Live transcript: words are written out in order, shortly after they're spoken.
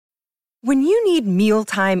When you need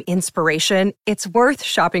mealtime inspiration, it's worth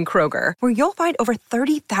shopping Kroger, where you'll find over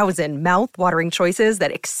 30,000 mouth-watering choices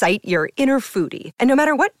that excite your inner foodie. And no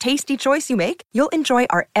matter what tasty choice you make, you'll enjoy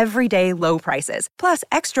our everyday low prices, plus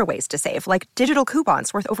extra ways to save, like digital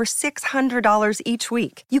coupons worth over $600 each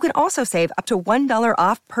week. You can also save up to $1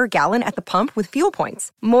 off per gallon at the pump with fuel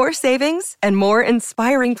points. More savings and more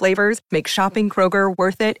inspiring flavors make shopping Kroger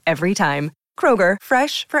worth it every time. Kroger,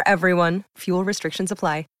 fresh for everyone. Fuel restrictions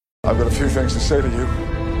apply. I've got a few things to say to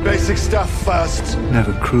you. Basic stuff first.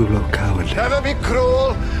 Never cruel or cowardly. Never be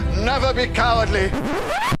cruel, never be cowardly.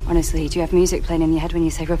 Honestly, do you have music playing in your head when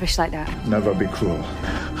you say rubbish like that? Never be cruel,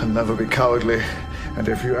 and never be cowardly. And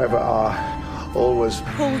if you ever are, always...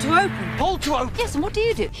 Pull to open. Pull to open? Yes, and what do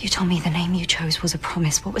you do? You told me the name you chose was a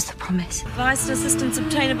promise. What was the promise? Advice to assistance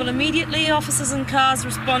obtainable immediately. Officers and cars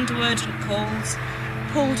respond to urgent calls.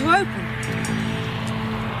 Pull to open.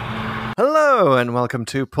 Hello and welcome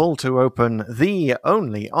to Pull to Open, the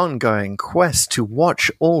only ongoing quest to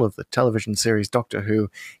watch all of the television series Doctor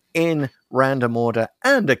Who in random order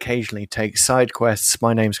and occasionally take side quests.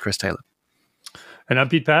 My name's Chris Taylor. And I'm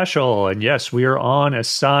Pete Paschal, and yes, we are on a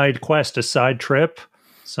side quest, a side trip,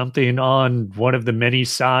 something on one of the many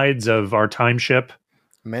sides of our time ship.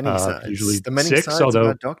 Many sides. Usually the many 6, sides although, of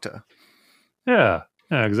our Doctor. Yeah,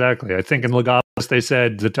 exactly. I think in Legos they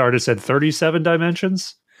said the TARDIS had 37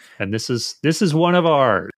 dimensions. And this is one of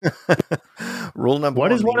ours. Rule number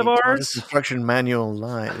what one. What is one of ours? Instruction manual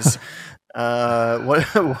lies.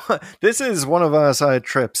 This is one of our side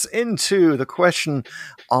trips into the question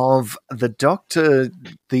of the Doctor,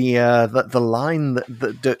 the line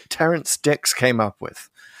that Terrance Dicks came up with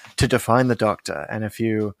to define the Doctor. And if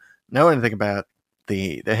you know anything about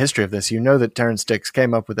the history of this, you know that Terrance Dicks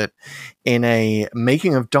came up with it in a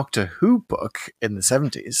Making of Doctor Who book in the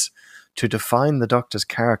 70s. To define the Doctor's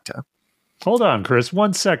character. Hold on, Chris,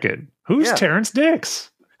 1 second. Who's Terrance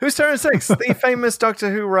Dicks? Who's Terrance Dicks? The famous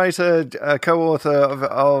Doctor Who writer, co-author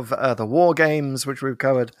of the War Games, which we've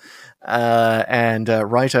covered, and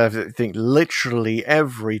writer of, I think, literally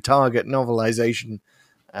every Target novelization,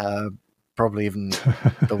 probably even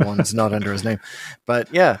the ones not under his name.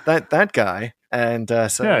 But yeah, that guy. And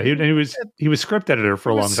so yeah, he was script editor for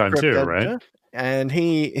a long time too, editor. Right? And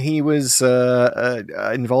he was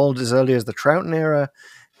involved as early as the Troughton era,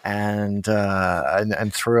 and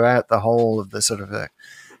throughout the whole of the sort of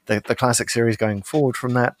the classic series going forward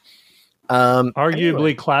from that.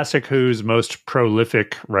 Arguably, Classic Who's most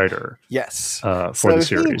prolific writer. Yes, for the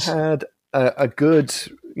series. He had a good,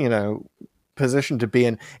 position to be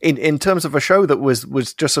in terms of a show that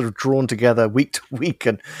was just sort of drawn together week to week,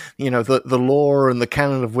 and the lore and the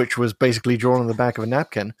canon of which was basically drawn on the back of a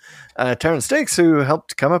napkin. Terrance Dicks, who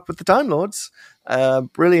helped come up with the Time Lords,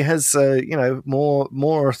 really has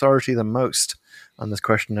more authority than most on this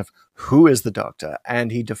question of who is the Doctor,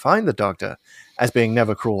 and he defined the Doctor as being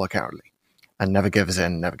never cruel or cowardly, and never gives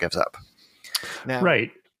in, never gives up. Now,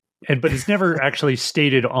 right. But it's never actually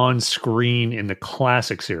stated on screen in the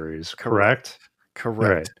classic series, correct? Correct.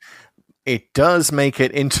 Right. It does make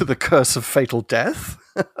it into the Curse of Fatal Death,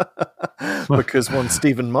 because once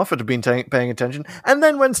Stephen Moffat had been paying attention, and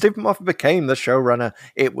then when Stephen Moffat became the showrunner,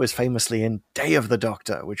 it was famously in Day of the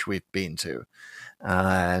Doctor, which we've been to.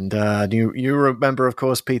 And you remember, of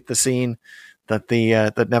course, Pete, the scene that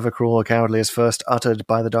that Never Cruel or Cowardly is first uttered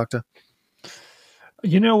by the Doctor?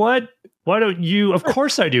 You know what? Why don't you? Of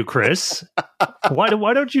course I do, Chris. Why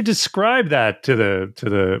don't you describe that to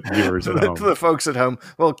the viewers at home? To the folks at home.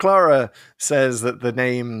 Well, Clara says that the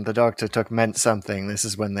name the Doctor took meant something. This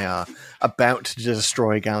is when they are about to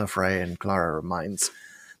destroy Gallifrey, and Clara reminds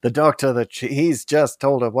the Doctor that he's just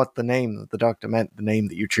told her what the name that the Doctor meant, the name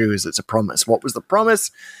that you choose. It's a promise. What was the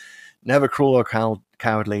promise? Never cruel or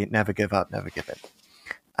cowardly, never give up, never give in.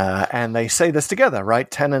 And they say this together, right?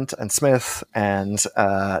 Tennant and Smith and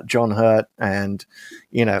John Hurt, and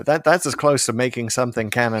that's as close to making something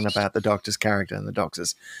canon about the Doctor's character and the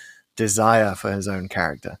Doctor's desire for his own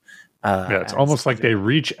character. It's almost like they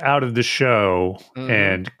reach out of the show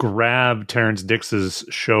and grab Terrance Dicks's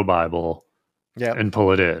show Bible and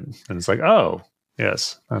pull it in, and it's like, oh,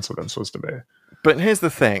 yes, that's what I'm supposed to be. But here's the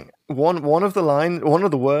thing: one of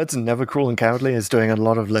the words in Never Cruel and Cowardly is doing a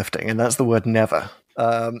lot of lifting, and that's the word never.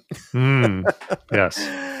 Yes.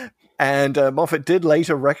 And Moffat did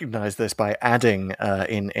later recognize this by adding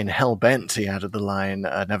in Hellbent, he added the line,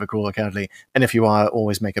 never cruel or cowardly, and if you are,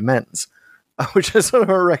 always make amends. Which is sort of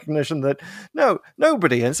a recognition that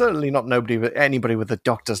nobody, and certainly not nobody, but anybody with the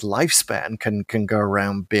Doctor's lifespan can go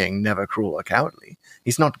around being never cruel or cowardly.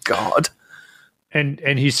 He's not God. And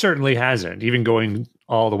he certainly hasn't, even going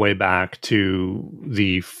all the way back to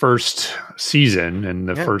the first season and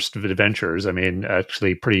the first adventures. I mean,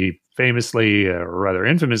 actually, pretty famously, or rather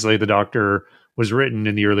infamously, the Doctor was written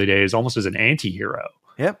in the early days almost as an anti-hero.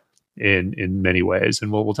 Yep. In many ways.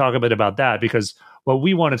 And we'll talk a bit about that, because what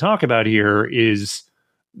we want to talk about here is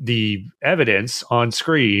the evidence on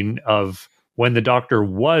screen of when the Doctor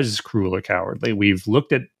was cruel or cowardly. We've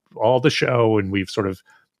looked at all the show and we've sort of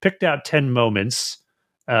picked out 10 moments,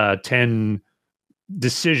 10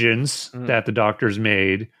 decisions that the Doctor's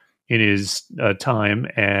made in his time,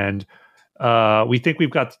 and we think we've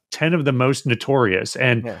got 10 of the most notorious.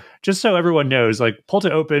 And just so everyone knows, like, Pull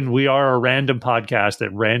to Open, we are a random podcast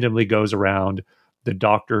that randomly goes around the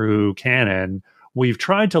Doctor Who canon. We've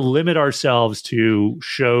tried to limit ourselves to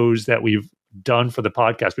shows that we've done for the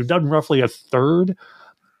podcast. We've done roughly a third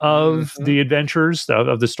of the adventures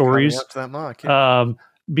of the stories. Up to that mark,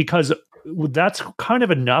 because that's kind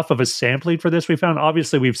of enough of a sampling for this. We found,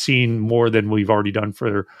 obviously, we've seen more than we've already done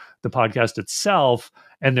for the podcast itself.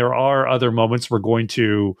 And there are other moments we're going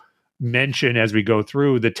to mention as we go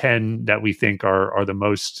through the 10 that we think are the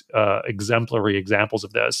most exemplary examples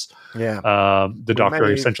of this. The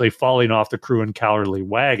Doctor essentially falling off the cruel and cowardly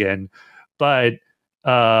wagon. But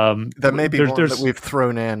there may be one that we've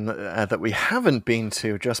thrown in that we haven't been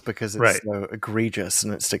to just because it's so egregious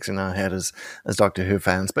and it sticks in our head as Doctor Who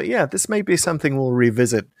fans. But yeah, this may be something we'll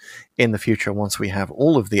revisit in the future once we have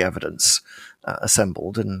all of the evidence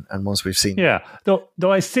assembled and once we've seen. Yeah,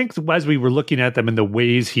 though I think as we were looking at them and the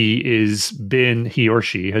ways he or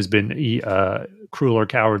she has been cruel or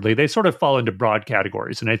cowardly, they sort of fall into broad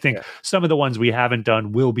categories. And I think some of the ones we haven't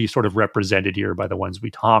done will be sort of represented here by the ones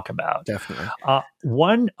we talk about. Definitely.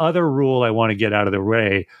 One other rule I want to get out of the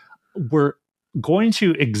way, we're going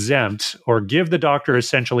to exempt or give the Doctor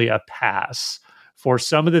essentially a pass for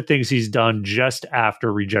some of the things he's done just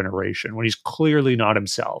after regeneration, when he's clearly not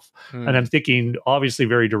himself. And I'm thinking obviously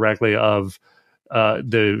very directly of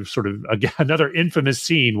the sort of, again, another infamous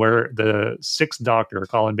scene where the sixth Doctor,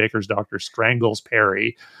 Colin Baker's Doctor, strangles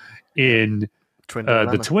Peri in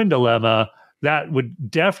the Twin Dilemma. That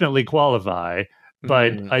would definitely qualify,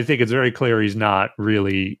 but I think it's very clear he's not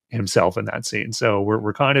really himself in that scene. So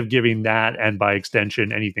we're kind of giving that, and by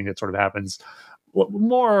extension, anything that sort of happens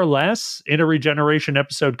more or less in a regeneration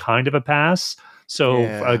episode, kind of a pass. So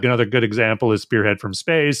another good example is Spearhead from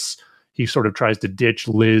Space. He sort of tries to ditch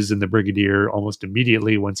Liz and the Brigadier almost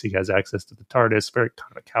immediately once he has access to the TARDIS. Very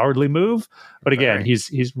kind of a cowardly move. But again,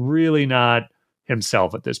 he's really not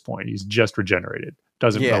himself at this point. He's just regenerated.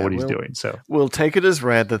 Doesn't know what he's doing. So we'll take it as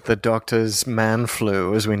read that the Doctor's man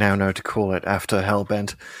flu, as we now know to call it after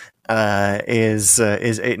Hellbent, is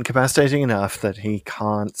incapacitating enough that he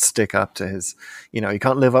can't stick up to his, he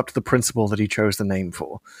can't live up to the principle that he chose the name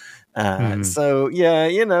for. So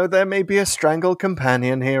there may be a strangled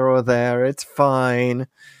companion here or there. It's fine.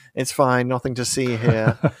 Nothing to see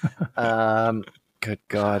here. Good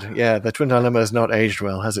God. Yeah, the Twin Dilemma has not aged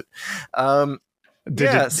well, has it? I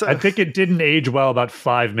think it didn't age well about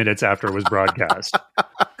 5 minutes after it was broadcast.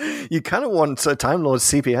 You kind of want Time Lord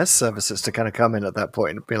CPS services to kind of come in at that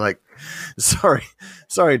point and be like, sorry,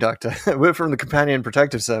 Doctor, we're from the Companion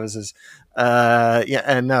Protective Services. Man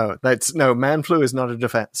flu is not a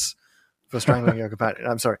defense for strangling your companion.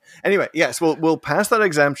 I'm sorry. Anyway, yes, we'll pass that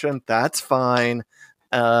exemption. That's fine.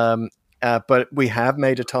 But we have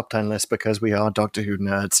made a top 10 list because we are Doctor Who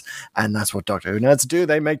nerds, and that's what Doctor Who nerds do.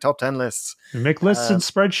 They make top 10 lists. We make lists and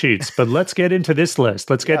spreadsheets, but let's get into this list.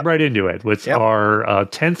 Let's get right into it with our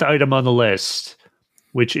 10th item on the list,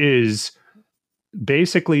 which is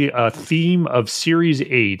basically a theme of Series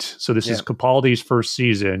 8. So this is Capaldi's first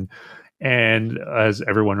season. And as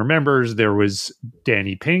everyone remembers, there was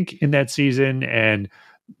Danny Pink in that season, and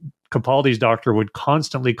Capaldi's Doctor would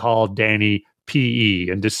constantly call Danny PE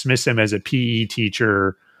and dismiss him as a PE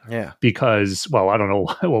teacher because, well, I don't know.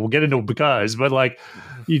 Well, we'll get into because, but like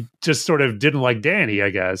he just sort of didn't like Danny,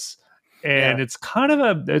 I guess. And it's kind of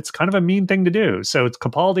a mean thing to do. So it's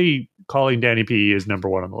Capaldi calling Danny PE is number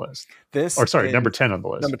 1 on the list. Number 10 on the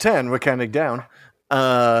list. Number 10, we're counting down.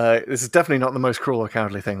 This is definitely not the most cruel or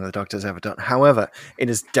cowardly thing that the Doctor's ever done. However, it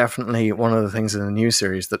is definitely one of the things in the new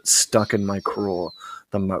series that stuck in my craw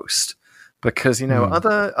the most. Because,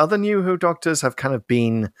 other New Who Doctors have kind of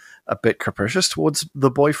been a bit capricious towards the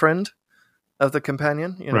boyfriend of the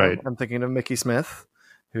companion. I'm thinking of Mickey Smith,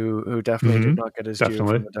 who definitely did not get his due from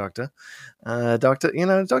the Doctor.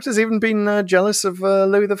 Doctor's even been jealous of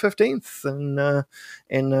Louis XV in Girl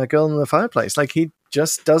in the Fireplace. Like, he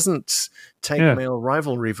just doesn't take male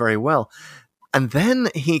rivalry very well. And then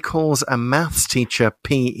he calls a maths teacher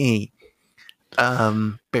PE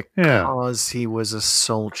because he was a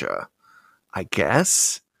soldier. I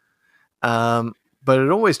guess. But it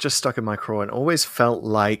always just stuck in my craw and always felt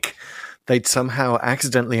like they'd somehow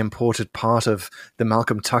accidentally imported part of the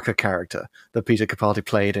Malcolm Tucker character that Peter Capaldi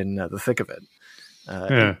played in The Thick of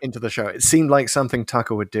It into the show. It seemed like something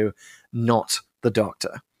Tucker would do, not the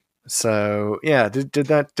Doctor. So, yeah, did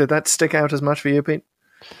that stick out as much for you, Pete?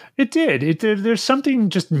 It did. There's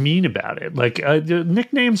something just mean about it. Like, the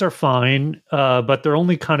nicknames are fine, but they're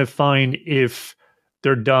only kind of fine if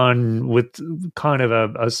they're done with kind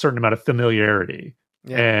of a certain amount of familiarity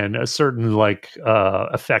and a certain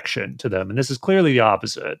affection to them. And this is clearly the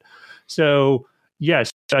opposite. So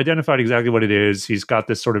yes, identified exactly what it is. He's got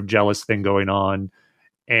this sort of jealous thing going on.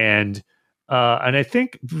 And I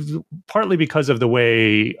think partly because of the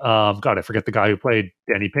way, God, I forget the guy who played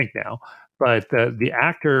Danny Pink now, but the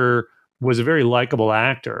actor was a very likable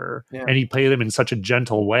actor and he played him in such a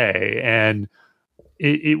gentle way. And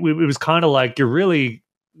it was kind of like you're really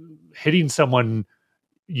hitting someone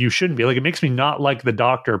you shouldn't be. Like, it makes me not like the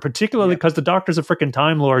Doctor, particularly because the Doctor's a freaking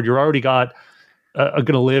Time Lord. You're already going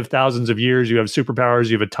to live thousands of years. You have superpowers.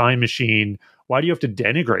 You have a time machine. Why do you have to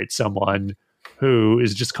denigrate someone who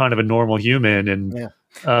is just kind of a normal human? And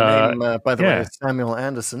the name, by the way, is Samuel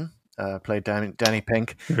Anderson, played Danny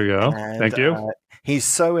Pink. There you go. And, thank you.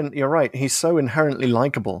 You're right. He's so inherently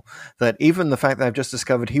likable that even the fact that I've just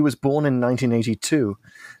discovered he was born in 1982,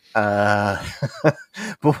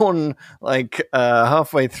 born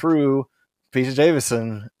halfway through Peter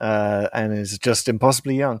Davison, and is just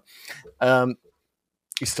impossibly young. You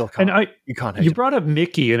still can't. And you can't. You brought up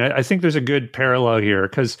Mickey, and I think there's a good parallel here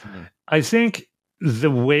because I think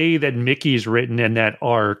the way that Mickey's written in that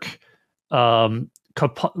arc,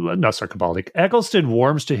 Capaldi, Eccleston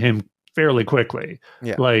warms to him fairly quickly.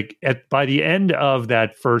 Yeah. Like by the end of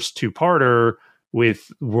that first two-parter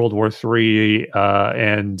with World War III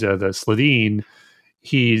and the Slitheen,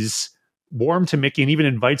 he's warm to Mickey and even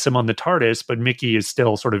invites him on the TARDIS, but Mickey is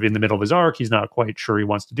still sort of in the middle of his arc. He's not quite sure he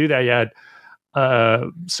wants to do that yet.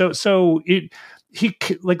 So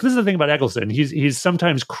this is the thing about Eccleston. He's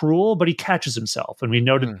sometimes cruel, but he catches himself. And we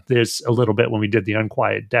noted this a little bit when we did The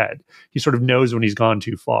Unquiet Dead. He sort of knows when he's gone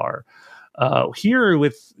too far. Here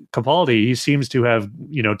with Capaldi, he seems to have,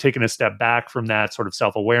 taken a step back from that sort of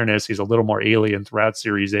self-awareness. He's a little more alien throughout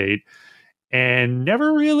Series 8 and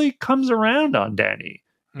never really comes around on Danny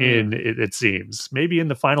it seems. Maybe in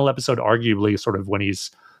the final episode, arguably sort of when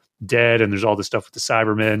he's dead and there's all this stuff with the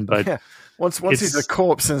Cybermen, but once he's a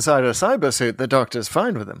corpse inside a cyber suit, the Doctor's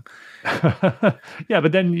fine with him. Yeah,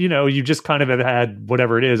 but then you just kind of have had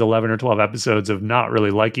whatever it is, 11 or 12 episodes of not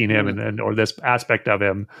really liking him and or this aspect of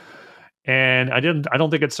him. And I don't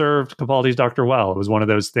think it served Capaldi's Doctor well. It was one of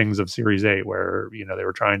those things of Series 8 where they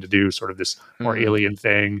were trying to do sort of this more alien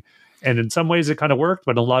thing. And in some ways it kind of worked,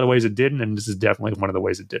 but in a lot of ways it didn't. And this is definitely one of the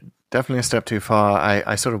ways it didn't. Definitely a step too far.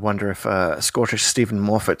 I sort of wonder if Scottish Stephen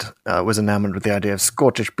Moffat was enamored with the idea of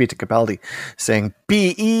Scottish Peter Capaldi saying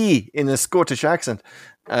B-E in a Scottish accent.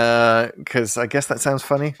 Because I guess that sounds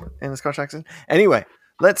funny in a Scottish accent. Anyway,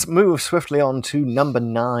 let's move swiftly on to number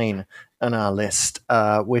 9 on our list,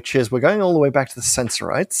 which is we're going all the way back to the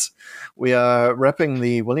Sensorites. We are repping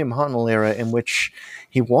the William Hartnell era in which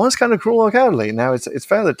he was kind of cruel or cowardly. Now, it's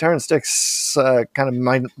fair that Terrance Dicks kind of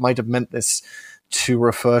might have meant this to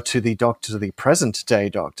refer to the Doctor, the present-day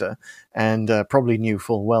Doctor, and probably knew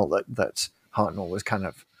full well that Hartnell was kind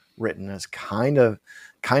of written as kind of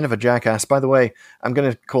a jackass. By the way, I'm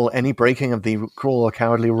going to call any breaking of the cruel or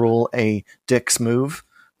cowardly rule a Dicks move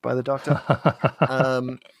by the Doctor.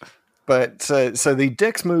 But so the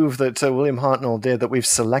Dicks move that William Hartnell did that we've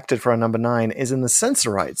selected for our number 9 is in the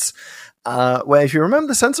Sensorites, where if you remember,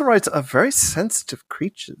 the Sensorites are very sensitive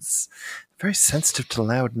creatures, very sensitive to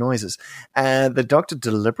loud noises. And the Doctor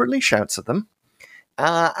deliberately shouts at them,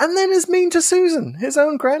 and then is mean to Susan, his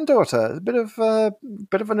own granddaughter. A bit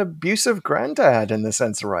of an abusive granddad in the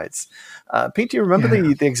Sensorites. Pete, do you remember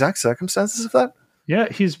the exact circumstances of that? Yeah,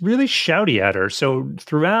 he's really shouty at her. So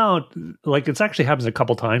throughout, it actually happens a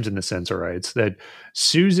couple times in the Sensorites that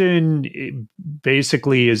Susan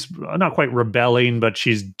basically is not quite rebelling, but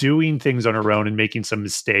she's doing things on her own and making some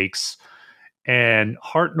mistakes. And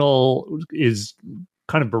Hartnell is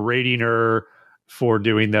kind of berating her for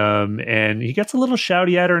doing them. And he gets a little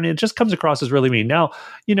shouty at her and it just comes across as really mean. Now,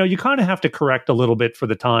 you kind of have to correct a little bit for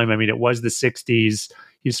the time. I mean, it was the 60s.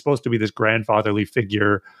 He's supposed to be this grandfatherly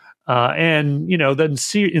figure. And then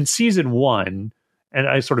in season 1, and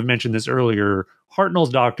I sort of mentioned this earlier,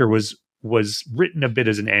 Hartnell's Doctor was written a bit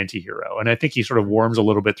as an anti-hero. And I think he sort of warms a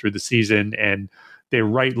little bit through the season, and they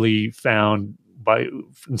rightly found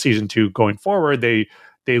in season 2 going forward, they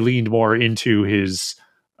leaned more into his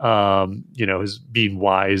is being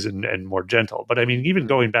wise and more gentle. But I mean, even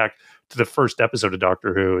going back to the first episode of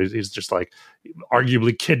Doctor Who, is just like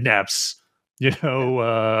arguably kidnaps,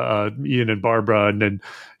 Ian and Barbara, and then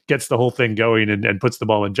gets the whole thing going and puts them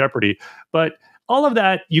all in jeopardy. But all of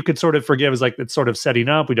that you could sort of forgive as like it's sort of setting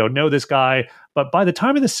up. We don't know this guy, but by the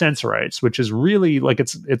time of the Sensorites, which is really like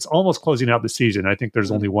it's almost closing out the season. I think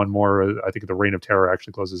there's only one more. I think the Reign of Terror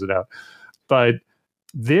actually closes it out. But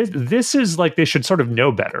this is like they should sort of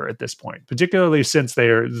know better at this point, particularly since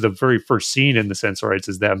they're the very first scene in the Sensorites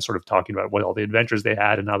is them sort of talking about what all the adventures they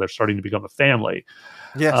had and now they're starting to become a family.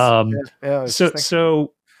 Yes. And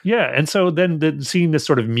so then seeing this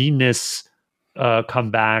sort of meanness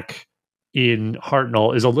come back in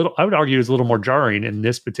Hartnell is I would argue, is a little more jarring in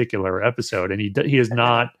this particular episode, and he does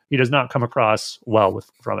not come across well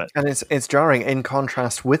from it. And it's jarring in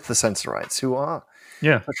contrast with the Sensorites, who are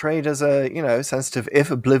portrayed as a sensitive, if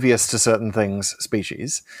oblivious to certain things,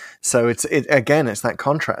 species. So it's that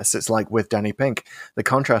contrast. It's like with Danny Pink, the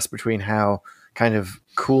contrast between how kind of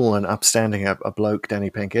cool and upstanding a bloke Danny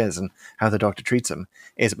Pink is and how the Doctor treats him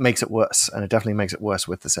makes it worse, and it definitely makes it worse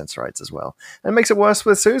with the Sensorites as well, and it makes it worse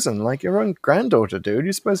with Susan, like your own granddaughter, dude.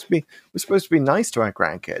 We're supposed to be nice to our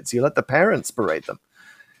grandkids. You let the parents berate them.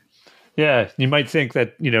 Yeah, you might think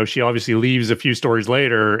that, she obviously leaves a few stories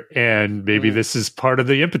later, and maybe this is part of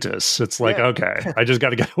the impetus. It's like, okay, I just got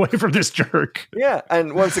to get away from this jerk. Yeah,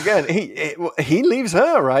 and once again, he leaves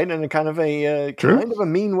her, right, in a kind of a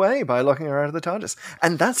mean way by locking her out of the TARDIS.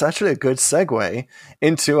 And that's actually a good segue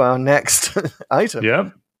into our next item.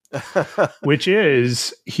 Yep. Which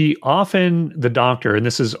is, the Doctor, and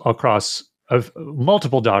this is across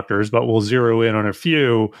multiple Doctors, but we'll zero in on a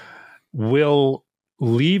few, will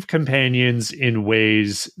leave companions in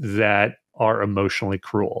ways that are emotionally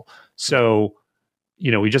cruel. So,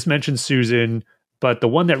 we just mentioned Susan, but the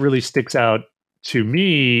one that really sticks out to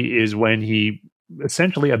me is when he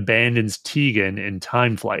essentially abandons Tegan in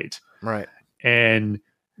Time Flight. Right. And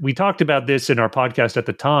we talked about this in our podcast at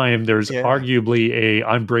the time. There's arguably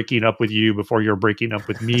I'm breaking up with you before you're breaking up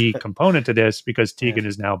with me component to this, because Tegan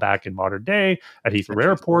is now back in modern day at Heathrow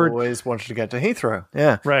Airport. Always wanted to get to Heathrow.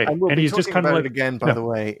 Yeah. Right. And he's just kind of like, again, by the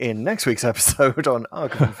way, in next week's episode on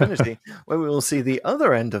Arc of Infinity, where we will see the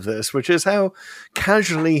other end of this, which is how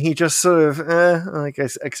casually he just sort of,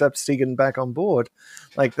 accepts Tegan back on board.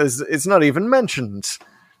 Like it's not even mentioned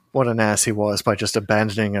what an ass he was by just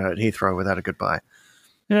abandoning her at Heathrow without a goodbye.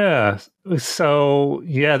 Yeah. So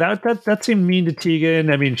that seemed mean to Tegan.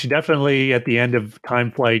 I mean, she definitely at the end of Time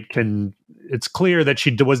Flight it's clear that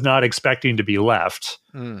she was not expecting to be left,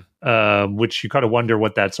 which you kind of wonder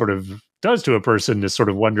what that sort of does to a person, this sort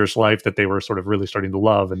of wondrous life that they were sort of really starting to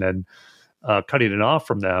love, and then cutting it off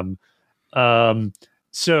from them.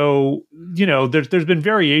 So, there's been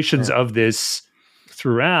variations of this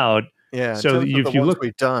throughout. Yeah. So if you look,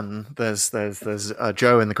 we've done, there's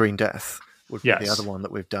Joe in the Green Death. Would be the other one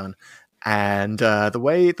that we've done, and the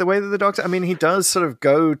way that the Doctor, I mean, he does sort of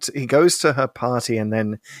he goes to her party and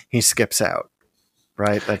then he skips out,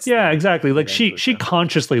 right? That's exactly. Like she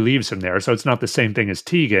consciously leaves him there, so it's not the same thing as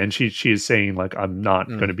Tegan. She is saying like, I'm not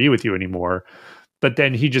going to be with you anymore, but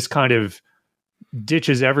then he just kind of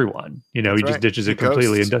ditches everyone. Just ditches it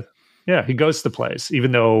completely, and he ghosts the place,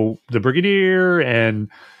 even though the Brigadier and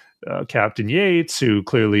Captain Yates, who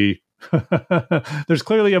clearly. There's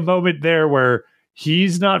clearly a moment there where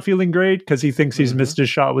he's not feeling great because he thinks he's missed his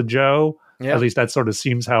shot with Joe. Yeah. At least that sort of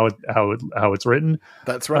seems how it's written.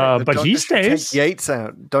 That's right. But he stays. Take Yates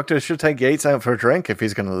out. Doctor should take Yates out for a drink if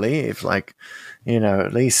he's going to leave. Like,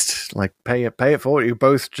 at least like pay it forward. You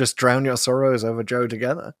both just drown your sorrows over Joe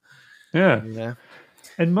together. Yeah.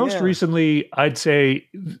 And most recently, I'd say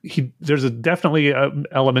there's definitely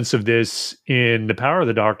elements of this in The Power of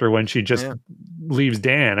the Doctor when she just leaves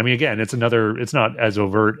Dan. I mean, again, it's not as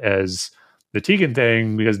overt as the Tegan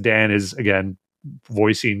thing, because Dan is, again,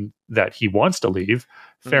 voicing that he wants to leave.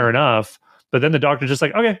 Fair enough. But then the Doctor's just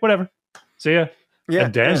like, okay, whatever. See ya. Yeah,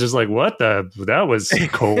 and Dan's just like, what that was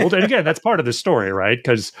cold. And again, that's part of the story, right?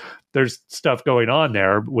 Because there's stuff going on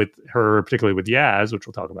there with her, particularly with Yaz, which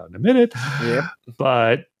we'll talk about in a minute. Yeah.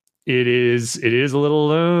 But it is a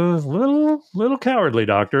little cowardly,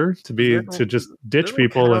 Doctor, to just ditch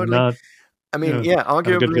people cowardly. And not. I mean,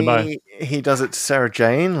 arguably he does it to Sarah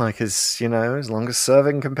Jane, like his longest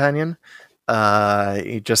serving companion.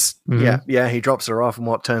 He just he drops her off in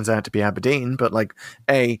what turns out to be Aberdeen, but like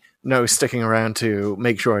sticking around to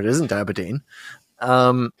make sure it isn't Aberdeen.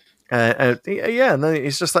 And then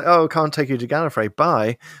he's just like, oh, can't take you to Gallifrey,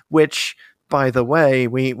 bye. Which by the way,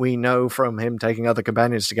 we know from him taking other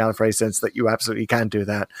companions to Gallifrey since that you absolutely can do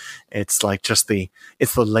that. It's like it's the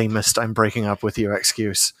lamest I'm breaking up with you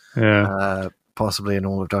excuse. Yeah. Possibly in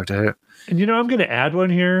all of Doctor Who. And I'm going to add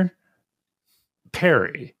one here.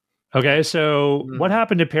 Perry. Okay, so what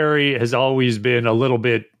happened to Perry has always been a little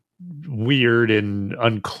bit weird and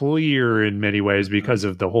unclear in many ways because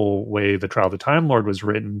of the whole way the Trial of the Time Lord was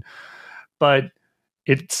written. But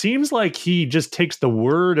it seems like he just takes the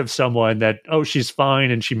word of someone that, oh, she's fine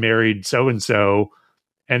and she married so-and-so,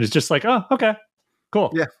 and is just like, oh, okay,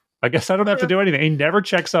 cool. Yeah. I guess I don't have to do anything. He never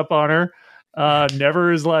checks up on her.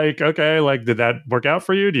 Never is like, okay, like, did that work out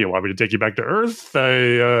for you? Do you want me to take you back to Earth?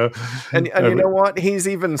 And you know what? He's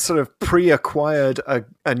even sort of pre-acquired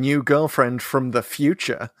a new girlfriend from the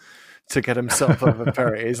future to get himself over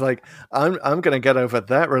Perry. He's like, I'm going to get over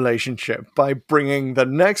that relationship by bringing the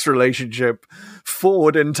next relationship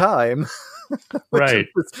forward in time. Right.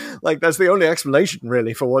 Like, that's the only explanation,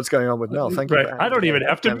 really, for what's going on with Mel. Thank you. Right. I don't even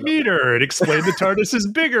have to meet her and explain the TARDIS is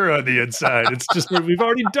bigger on the inside. It's just we've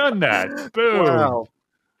already done that. Boom.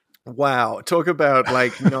 Wow. Talk about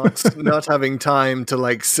like not having time to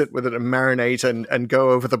like sit with it and marinate and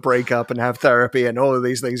go over the breakup and have therapy and all of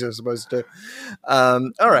these things you're supposed to do.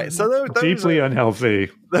 All right. So those deeply unhealthy.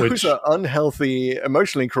 Those are unhealthy,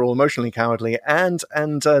 emotionally cruel, emotionally cowardly, and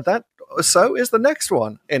that so is the next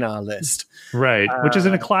one in our list. Right, which is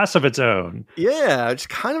in a class of its own. Yeah, it's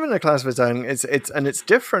kind of in a class of its own. It's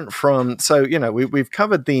different from, so we've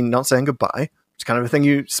covered the not saying goodbye. It's kind of a thing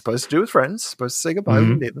you're supposed to do with friends, supposed to say goodbye when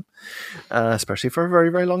you need them, especially for a very,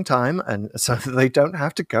 very long time, and so that they don't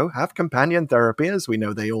have to go have companion therapy, as we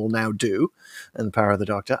know they all now do in The Power of the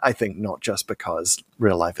Doctor. I think not just because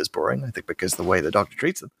real life is boring, I think because the way the Doctor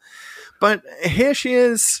treats them. But here she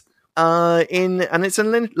is, and it's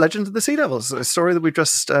in Legend of the Sea Devils, a story that we've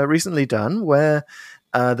just recently done, where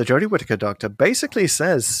the Jodie Whittaker Doctor basically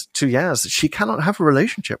says to Yaz that she cannot have a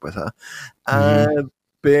relationship with her.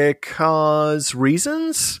 Because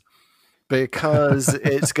reasons? Because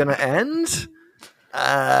it's going to end?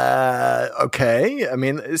 Okay. I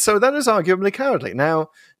mean, so that is arguably cowardly.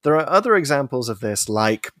 Now, there are other examples of this,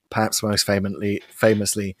 like perhaps most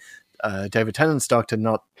famously David Tennant's Doctor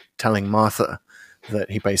not telling Martha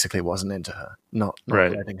that he basically wasn't into her, not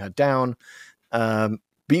right. letting her down. But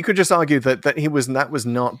you could just argue that that was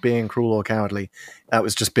not being cruel or cowardly. That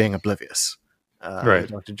was just being oblivious. Right. The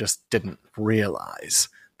Doctor just didn't realize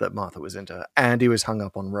that Martha was into her, and he was hung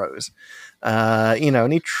up on Rose.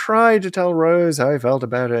 And he tried to tell Rose how he felt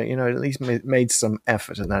about her. At least made some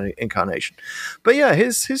effort in that incarnation. But yeah,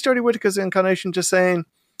 his Jodie Whittaker's incarnation just saying,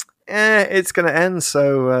 it's going to end,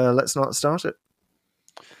 so let's not start it.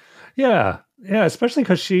 Yeah, especially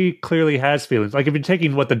because she clearly has feelings. Like, if you're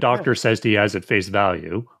taking what the Doctor says to Yaz at face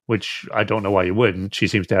value, which I don't know why you wouldn't, she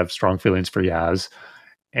seems to have strong feelings for Yaz,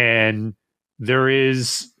 and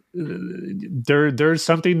there's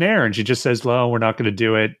something there, and she just says, "Well, we're not going to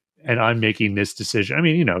do it," and I'm making this decision. I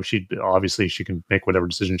mean, she can make whatever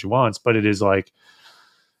decision she wants, but it is like,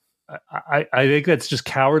 I think that's just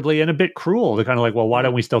cowardly and a bit cruel. They're kind of like, well, why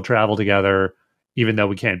don't we still travel together, even though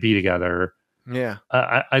we can't be together? Yeah,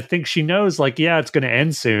 I think she knows, like, yeah, it's going to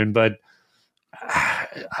end soon, but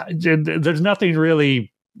there's nothing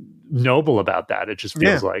really noble about that. It just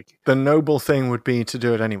feels like the noble thing would be to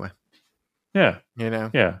do it anyway. Yeah.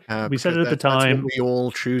 Yeah. We said it at the time. That's what we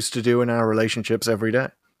all choose to do in our relationships every day.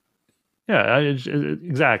 Yeah,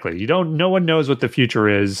 exactly. No one knows what the future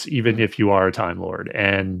is, even if you are a Time Lord,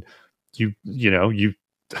 and you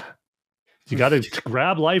got to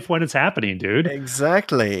grab life when it's happening, dude.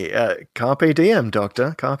 Exactly. Carpe diem,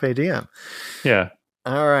 Doctor. Carpe diem. Yeah.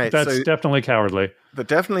 All right. That's definitely cowardly. But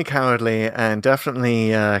definitely cowardly, and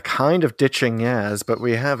definitely kind of ditching Yaz, but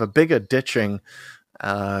we have a bigger ditching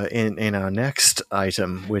in our next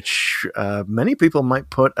item, which many people might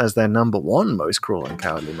put as their number one most cruel and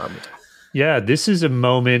cowardly moment. Yeah, this is a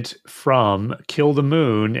moment from Kill the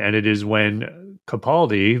Moon, and it is when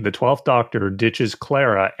Capaldi, the 12th Doctor, ditches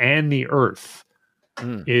Clara and the Earth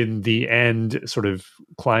in the end sort of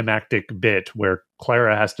climactic bit where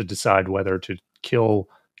Clara has to decide whether to kill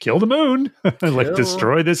the moon, like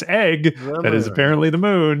destroy this egg that is apparently the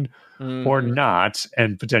moon, or not,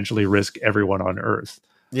 and potentially risk everyone on Earth.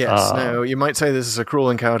 Yes. Now, you might say this is a cruel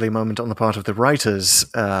and cowardly moment on the part of the writers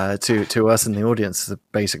to us in the audience, the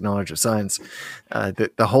basic knowledge of science.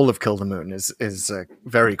 The whole of Kill the Moon is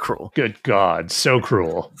very cruel. Good God, so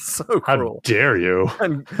cruel. So cruel. How dare you?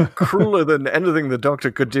 And crueler than anything the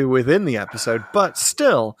Doctor could do within the episode, but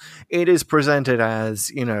still, it is presented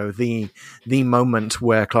as, the moment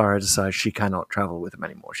where Clara decides she cannot travel with him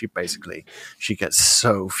anymore. She gets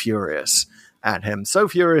so furious at him. So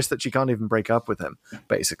furious that she can't even break up with him,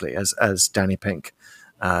 basically, as Danny Pink,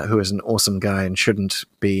 who is an awesome guy and shouldn't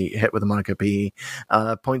be hit with a Monica P,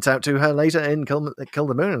 points out to her later in Kill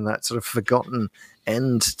the Moon, and that sort of forgotten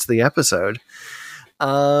end to the episode.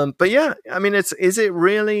 But yeah, I mean, is it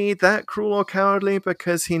really that cruel or cowardly?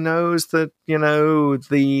 Because he knows that, he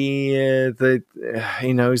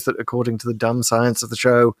knows that according to the dumb science of the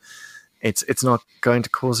show, it's not going to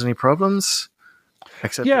cause any problems.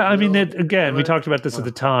 Except yeah, I mean, again, we talked about this at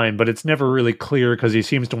the time, but it's never really clear because he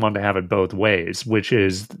seems to want to have it both ways, which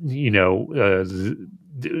is, time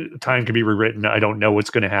can be rewritten. I don't know what's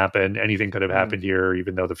going to happen. Anything could have happened here,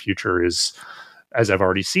 even though the future is as I've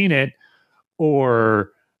already seen it.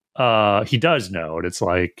 Or he does know, and it's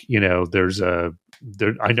like,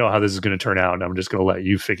 I know how this is going to turn out, and I'm just going to let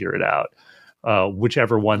you figure it out.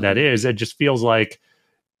 Whichever one that is, it just feels like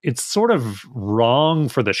it's sort of wrong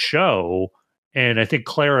for the show. And I think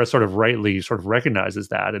Clara sort of rightly sort of recognizes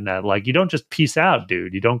that, and that, like, you don't just peace out,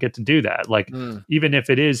 dude. You don't get to do that. Like, even if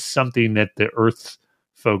it is something that the Earth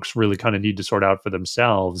folks really kind of need to sort out for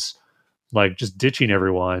themselves, like just ditching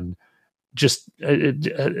everyone,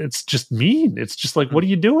 it's just mean. It's just like, what are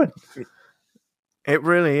you doing? It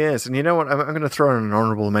really is. And you know what? I'm going to throw in an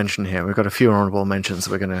honorable mention here. We've got a few honorable mentions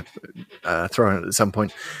that we're going to throw in at some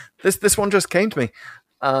point. This one just came to me.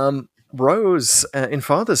 Rose in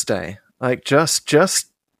Father's Day. Like,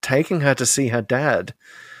 just taking her to see her dad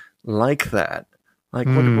like that. Like,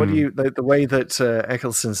 what do you... The way that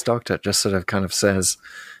Eccleston's doctor just sort of kind of says,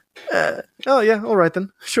 oh, yeah, all right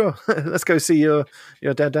then. Sure. Let's go see your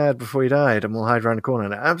dad before he died, and we'll hide around the corner.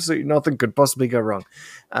 And absolutely nothing could possibly go wrong.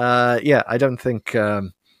 Yeah, I don't think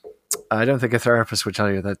a therapist would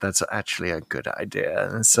tell you that that's actually a good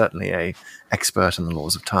idea. And certainly a expert in the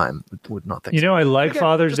laws of time would not think so. I like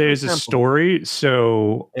Father's Day as a story,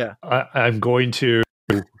 so yeah. I'm going to...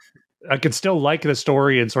 I can still like the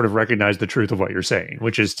story and sort of recognize the truth of what you're saying,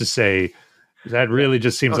 which is to say that really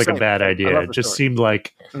just seems like a bad idea. It just seemed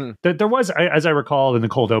like that there was, as I recall in the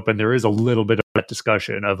cold open, there is a little bit of that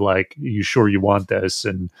discussion of like, you sure you want this?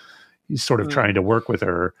 And he's sort of trying to work with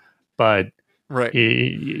her, but right.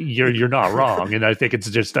 You're not wrong. And I think it's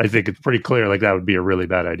pretty clear, like, that would be a really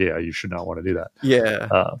bad idea. You should not want to do that.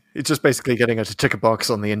 Yeah. It's just basically getting her to tick a box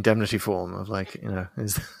on the indemnity form of, like,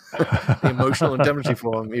 is the emotional indemnity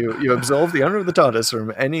form. You absolve the owner of the TARDIS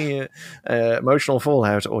from any emotional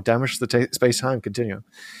fallout or damage to the space-time continuum.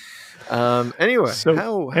 Anyway,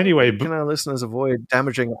 how can our listeners avoid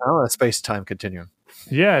damaging our space-time continuum?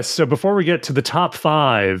 Yes. So before we get to the top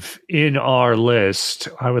 5 in our list,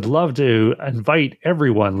 I would love to invite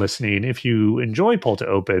everyone listening, if you enjoy Pull to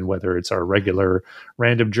Open, whether it's our regular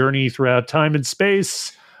random journey throughout time and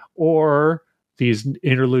space or these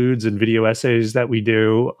interludes and video essays that we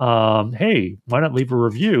do, hey, why not leave a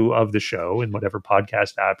review of the show in whatever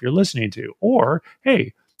podcast app you're listening to? Or,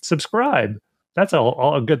 hey, subscribe. That's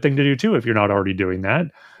a good thing to do, too, if you're not already doing that.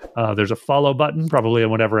 There's a follow button, probably in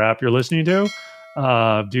whatever app you're listening to.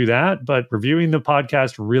 Do that, but reviewing the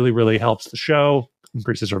podcast really, really helps the show,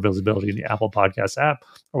 increases our visibility in the Apple Podcast app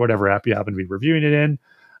or whatever app you happen to be reviewing it in.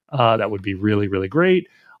 That would be really, really great.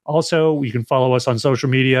 Also, you can follow us on social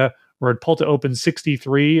media. We're at Pull to Open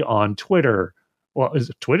 63 on Twitter. Well, is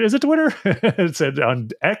it Twitter? It's on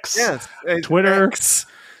X. Yes, Twitter. X,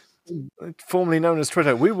 formerly known as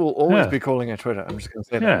Twitter. We will always be calling it Twitter. I'm just going to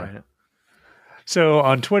say that right now. So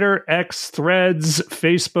on Twitter, X, Threads,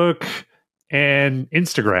 Facebook, and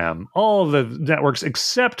Instagram, all of the networks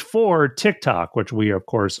except for TikTok, which we, of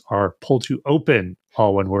course, are Pull to Open,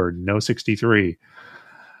 all one word, no 63.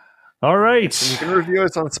 All right. And you can review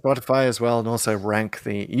us on Spotify as well, and also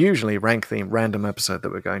usually rank the random episode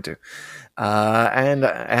that we're going to. And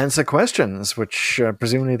answer questions, which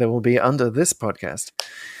presumably there will be under this podcast.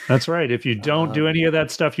 That's right. If you don't do any of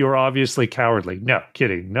that stuff, you're obviously cowardly. No,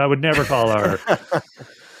 kidding. No, I would never call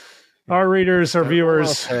our readers, our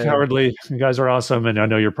viewers, cowardly. You guys are awesome, and I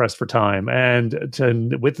know you're pressed for time.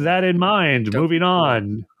 And with that in mind, moving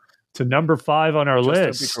on to number 5 on our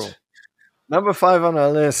list. Number 5 on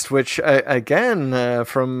our list, which, again,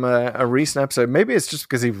 from a recent episode, maybe it's just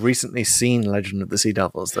because you've recently seen Legend of the Sea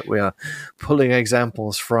Devils that we are pulling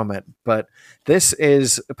examples from it. But this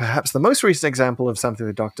is perhaps the most recent example of something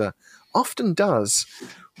the Doctor often does,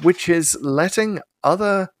 which is letting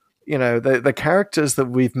other... the characters that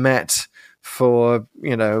we've met for,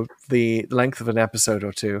 the length of an episode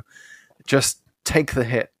or two, just take the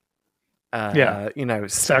hit.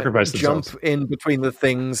 Sacrifice jump themselves. In between the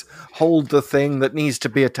things, hold the thing that needs to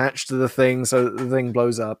be attached to the thing so that the thing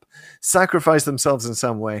blows up, sacrifice themselves in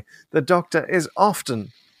some way. The Doctor is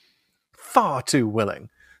often far too willing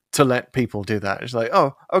to let people do that. It's like,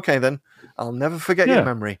 oh, okay, then I'll never forget your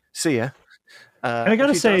memory. See ya. And I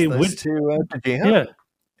gotta say,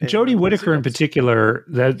 Jodie Whittaker in particular,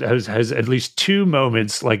 that has at least two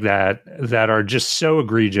moments like that are just so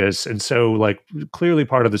egregious and so like clearly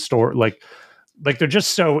part of the story. Like they're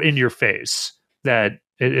just so in your face that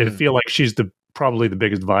it feel like she's probably the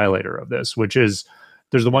biggest violator of this, which is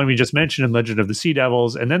there's the one we just mentioned in Legend of the Sea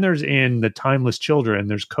Devils, and then there's in The Timeless Children,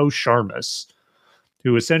 there's Ko Sharmus,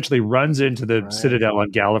 who essentially runs into the Citadel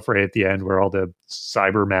on Gallifrey at the end where all the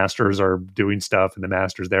cyber masters are doing stuff and the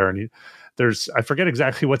master's there. And I forget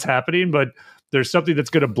exactly what's happening, but there's something that's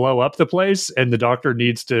going to blow up the place and the Doctor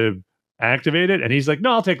needs to activate it. And he's like,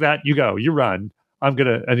 no, I'll take that. You go, you run. I'm going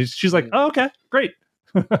to, and she's like, oh, okay, great.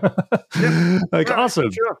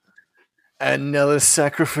 Awesome. Sure. Another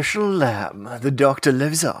sacrificial lamb. The Doctor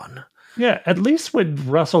lives on. Yeah. At least with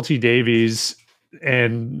Russell T Davies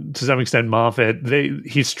and to some extent Moffat,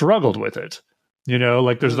 he struggled with it. You know,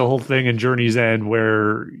 like there's the whole thing in Journey's End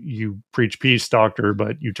where you preach peace, Doctor,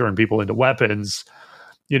 but you turn people into weapons.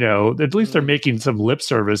 You know, at least they're making some lip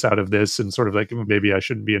service out of this and sort of like, maybe I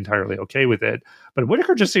shouldn't be entirely okay with it. But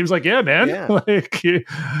Whittaker just seems like, yeah, man, like you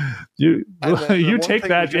take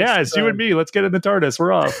that. Yeah, it's you and me. Let's get in the TARDIS.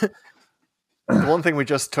 We're off. The one thing we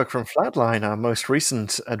just took from Flatline, our most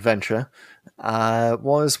recent adventure,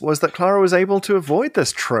 was that Clara was able to avoid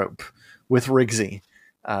this trope with Rigsy.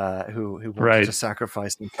 Who wanted to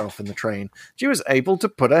sacrifice himself in the train. She was able to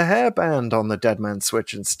put a hairband on the dead man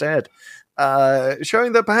switch instead,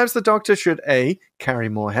 showing that perhaps the Doctor should A, carry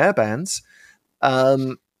more hairbands,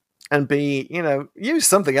 and B, use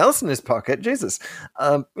something else in his pocket. Jesus.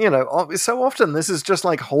 So often this is just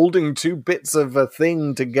like holding two bits of a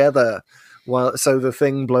thing together so the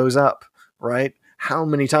thing blows up, right? How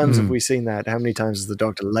many times have we seen that? How many times has the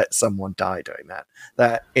Doctor let someone die doing that?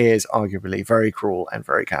 That is arguably very cruel and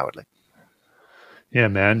very cowardly. Yeah,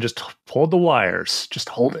 man. Just hold the wires. Just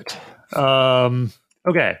hold it.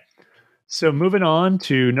 Okay. So moving on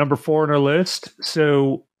to number 4 on our list.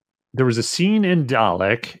 So there was a scene in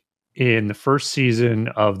Dalek in the first season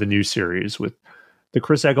of the new series with the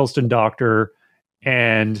Chris Eccleston Doctor,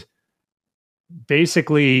 and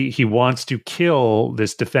basically he wants to kill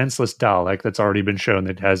this defenseless Dalek that's already been shown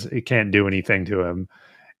that it can't do anything to him,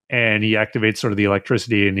 and he activates sort of the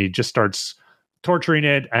electricity and he just starts torturing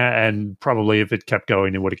it, and probably if it kept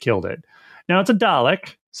going it would have killed it. Now it's a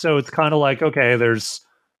Dalek, so it's kind of like, okay, there's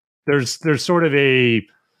sort of a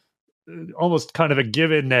almost kind of a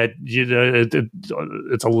given that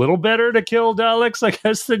it's a little better to kill Daleks, I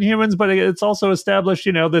guess, than humans, but it's also established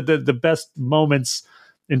that the best moments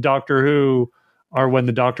in Doctor Who are when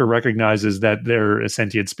the Doctor recognizes that they're a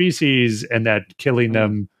sentient species and that killing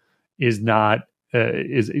them is not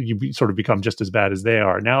you sort of become just as bad as they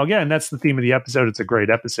are. Now, again, that's the theme of the episode. It's a great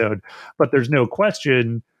episode, but there's no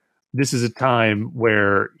question this is a time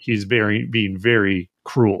where he's being very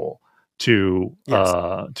cruel to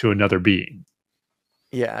another being.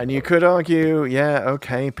 Yeah, and you could argue,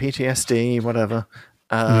 okay, PTSD, whatever.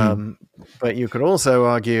 But you could also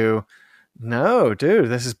argue, no, dude,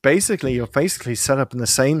 you're basically set up in the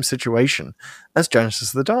same situation as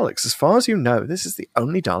Genesis of the Daleks. As far as you know, this is the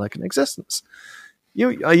only Dalek in existence.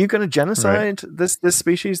 Are you going to genocide this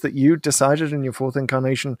species that you decided in your 4th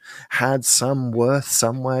incarnation had some worth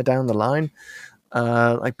somewhere down the line?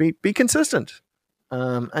 Be consistent.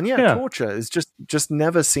 Torture is just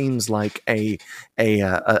never seems like a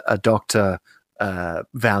Doctor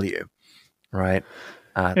value, right?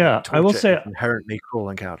 I will say inherently cruel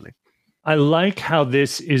and cowardly. I like how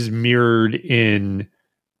this is mirrored in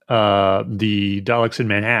the Daleks in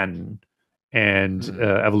Manhattan and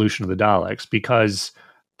Evolution of the Daleks, because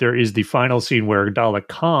there is the final scene where Dalek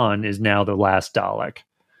Khan is now the last Dalek,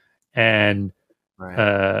 and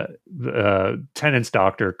Tennant's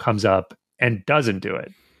Doctor comes up and doesn't do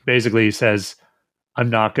it. Basically, he says, I'm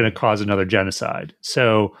not going to cause another genocide.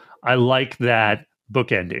 So I like that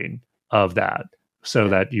bookending of that. So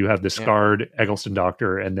that you have the scarred Eccleston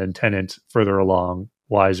Doctor and then Tennant further along,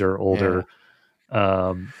 wiser, older.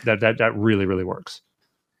 That really, really works.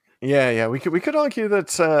 Yeah. We could argue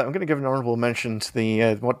that I'm going to give an honorable mention to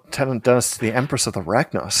the what Tennant does to the Empress of the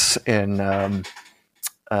Ragnos in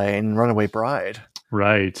Runaway Bride,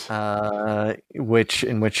 right? Which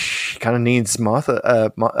he kind of needs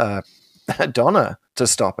Donna to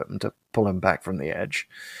stop him, to pull him back from the edge.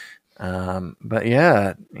 But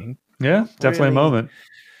yeah. Yeah, definitely a moment.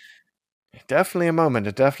 Definitely a moment.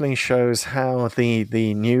 It definitely shows how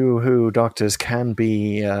the new Who Doctors can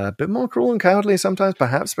be a bit more cruel and cowardly sometimes,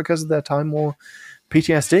 perhaps because of their Time War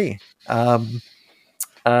PTSD. And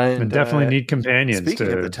definitely need companions.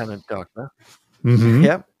 Speaking of the Tennant Doctor,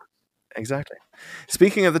 Exactly.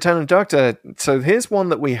 Speaking of the Tenant Doctor, so here's one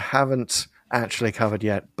that we haven't actually covered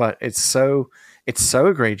yet, but it's so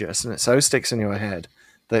egregious and it so sticks in your head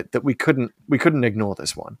that we couldn't ignore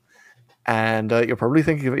this one. And you're probably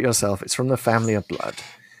thinking of it yourself. It's from the Family of Blood,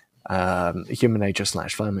 Human Nature /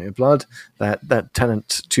 Family of Blood. That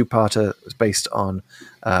Tennant two-parter was based on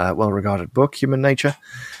a well-regarded book, Human Nature,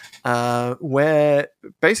 where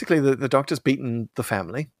basically the Doctor's beaten the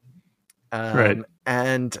family. Right.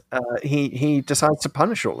 And he decides to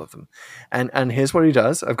punish all of them, and here's what he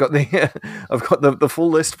does. I've got the full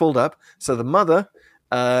list pulled up. So the mother,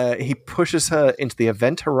 he pushes her into the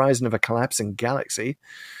event horizon of a collapsing galaxy.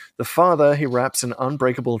 The father, he wraps in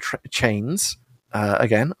unbreakable chains,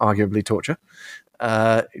 again arguably torture.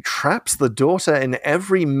 Traps the daughter in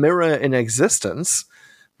every mirror in existence,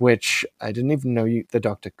 which I didn't even know the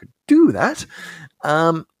Doctor could do that.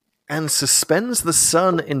 And suspends the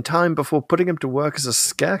son in time before putting him to work as a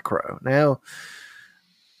scarecrow. Now,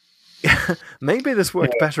 maybe this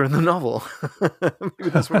worked better in the novel.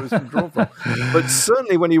 Maybe that's where it was drawn from. But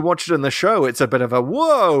certainly when you watch it in the show, it's a bit of a,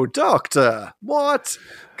 whoa, Doctor, what?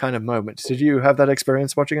 Kind of moment. Did you have that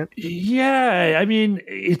experience watching it? Yeah, I mean,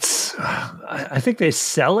 I think they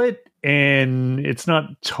sell it, and it's not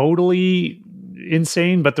totally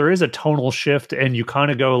insane, but there is a tonal shift, and you kind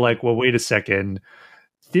of go like, well, wait a second.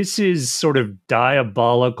 This is sort of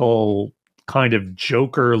diabolical kind of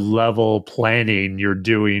Joker level planning you're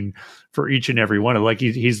doing for each and every one of, like,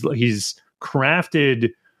 he's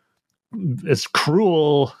crafted as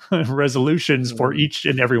cruel resolutions for each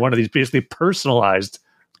and every one of these, basically personalized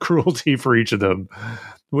cruelty for each of them,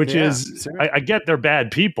 which is, I get they're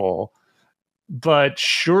bad people, but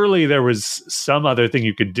surely there was some other thing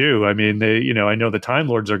you could do. I mean, I know the Time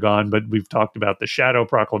Lords are gone, but we've talked about the Shadow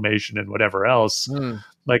Proclamation and whatever else.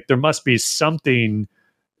 Like, there must be something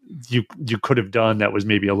you could have done that was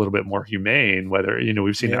maybe a little bit more humane. Whether,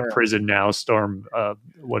 we've seen that prison now storm,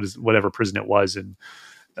 whatever prison it was in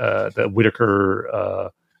the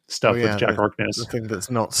Whitaker stuff with Jack Harkness. The thing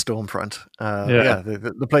that's not Stormfront.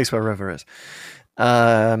 The place where River is.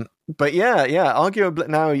 But arguably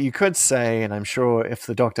now you could say, and I'm sure if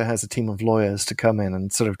the Doctor has a team of lawyers to come in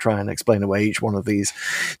and sort of try and explain away each one of these,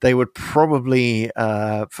 they would probably,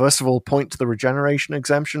 first of all, point to the regeneration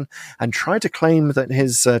exemption and try to claim that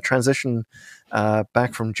his transition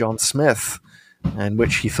back from John Smith, in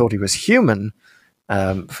which he thought he was human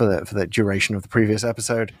for the duration of the previous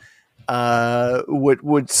episode,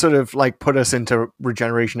 would sort of like put us into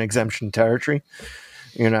regeneration exemption territory.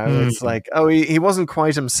 It's like, oh, he wasn't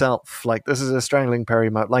quite himself. Like, this is a strangling Perry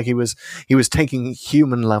mode. Like, he was taking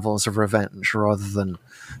human levels of revenge rather than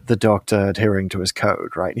the Doctor adhering to his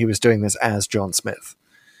code, right? He was doing this as John Smith.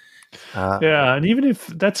 And even if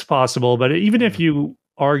that's possible, but even if you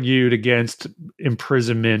argued against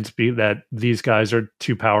imprisonment, be that these guys are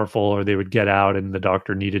too powerful or they would get out and the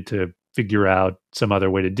Doctor needed to figure out some other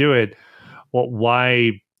way to do it, well,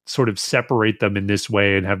 why sort of separate them in this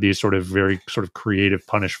way and have these sort of very sort of creative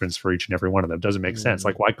punishments for each and every one of them? Doesn't make sense.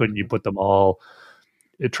 Like, why couldn't you put them all,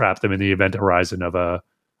 trap them in the event horizon of a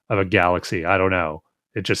galaxy? I don't know.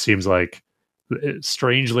 It just seems like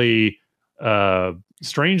strangely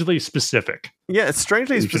specific. Yeah, it's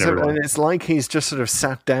strangely specific, and it's like he's just sort of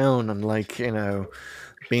sat down and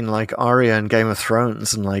been like Arya in Game of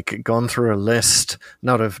Thrones and like gone through a list,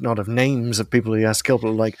 not of names of people he has to kill,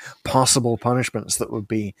 but like possible punishments that would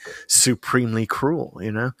be supremely cruel.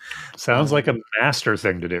 Sounds like a master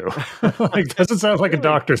thing to do. Like, doesn't sound like a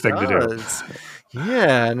Doctor thing to do.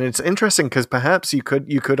 Yeah, and it's interesting because perhaps you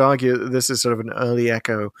could argue that this is sort of an early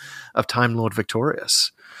echo of Time Lord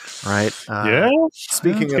Victorious, right?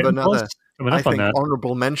 Speaking of another, I think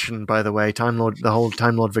honorable mention, by the way, the whole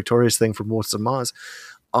Time Lord Victorious thing from Waters of Mars.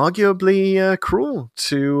 Arguably cruel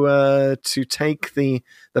to take the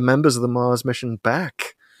members of the Mars mission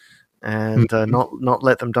back and not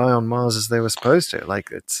let them die on Mars as they were supposed to. Like,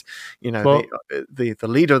 it's the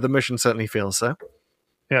leader of the mission certainly feels so.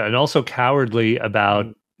 Yeah, and also cowardly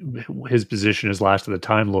about his position as last of the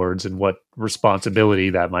Time Lords and what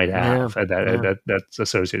responsibility that might have, and that's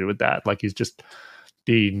associated with that. Like, he's just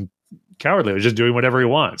being cowardly. He's just doing whatever he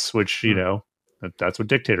wants, which that's what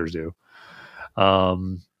dictators do.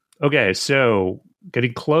 Okay, so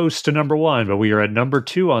getting close to number 1, but we are at number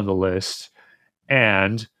 2 on the list,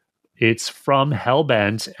 and it's from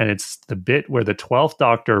Hellbent, and it's the bit where the 12th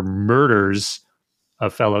Doctor murders a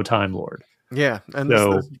fellow Time Lord. Yeah, and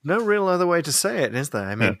there's no real other way to say it, is there?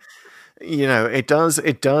 I mean, it does.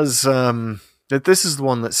 This is the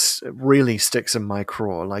one that really sticks in my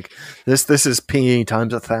craw. Like, this is PE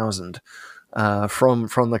times 1,000 from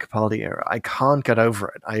the Capaldi era. I can't get over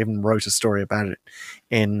it. I even wrote a story about it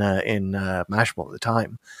in Mashable at the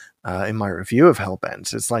time. In my review of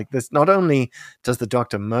Hellbent, it's like this. Not only does the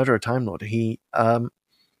Doctor murder a Time Lord, he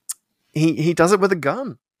does it with a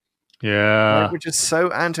gun. Yeah. Which is so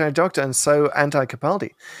anti-Doctor and so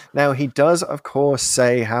anti-Capaldi. Now, he does, of course,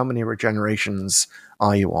 say how many regenerations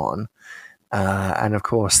are you on? And, of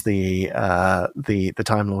course, the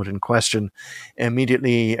Time Lord in question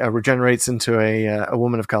immediately regenerates into a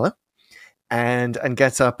woman of color and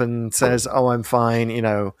gets up and says, "Oh, I'm fine.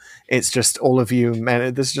 It's just all of you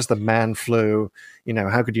men. This is just the man flu.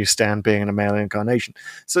 How could you stand being in a male incarnation?"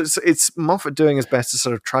 So it's Moffat doing his best to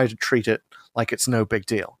sort of try to treat it like it's no big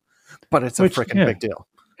deal. But it's a freaking big deal.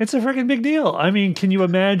 It's a freaking big deal. I mean, can you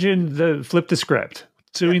imagine flip the script?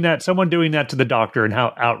 Someone doing that to the Doctor and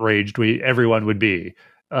how outraged everyone would be.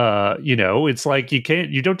 It's like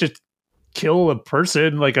you don't just kill a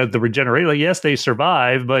person like the regenerate. Like, yes, they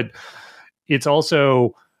survive, but it's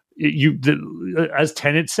also as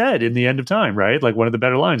Tennant said in The End of Time, right? Like one of the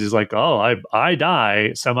better lines is like, "Oh, I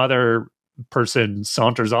die, some other person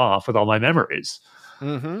saunters off with all my memories."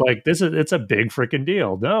 Mm-hmm. Like it's a big freaking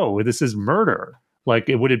deal. No, this is murder. Like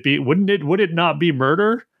would it not be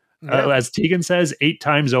murder? Yeah. As Tegan says 8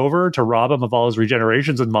 times over, to rob him of all his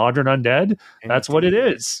regenerations and modern undead. Indeed. That's what it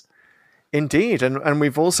is. Indeed. And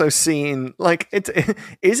we've also seen, like,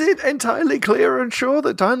 is it entirely clear and sure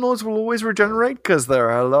that Time Lords will always regenerate? Because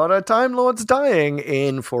there are a lot of Time Lords dying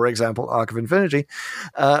in, for example, Arc of Infinity,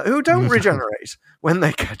 who don't regenerate when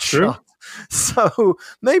they get shot. So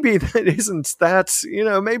maybe that isn't that,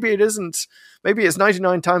 maybe it's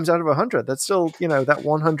 99 times out of 100. That's still, that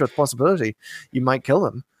 100th possibility you might kill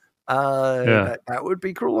them. That would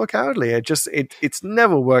be cruel or cowardly. It's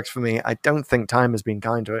never worked for me. I don't think time has been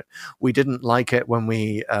kind to it. We didn't like it when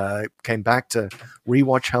we came back to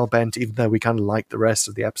rewatch Hellbent, even though we kind of liked the rest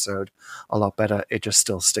of the episode a lot better. It just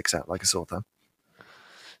still sticks out like a sore thumb.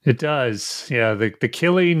 It does. Yeah, the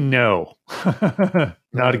killing, no.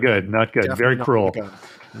 Not good. Definitely very cruel.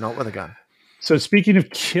 Not with a gun. So speaking of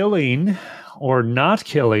killing or not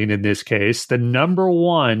killing in this case, the number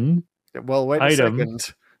one wait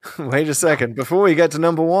a second. Before we get to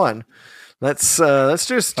number one, let's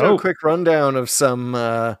just do a quick rundown of some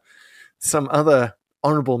other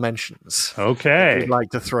honorable mentions. Okay. We'd like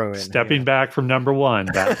to throw in. Stepping back from number one,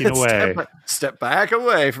 backing away. Step back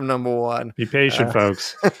away from number one. Be patient,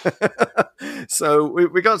 folks. So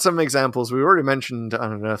we got some examples. We already mentioned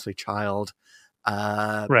An Unearthly Child.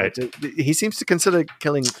 Right. He seems to consider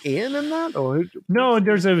killing Ian in that, or no?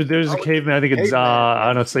 There's a caveman. I think it's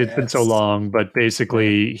honestly, it's been so long, but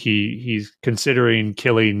basically he's considering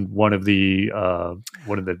killing one of the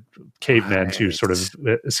cavemen to sort of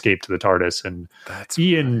escape to the TARDIS, and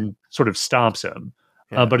Ian sort of stops him.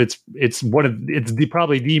 Yeah. But it's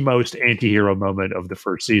probably the most anti-hero moment of the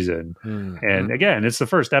first season. Mm-hmm. And again, it's the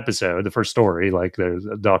first episode, the first story. Like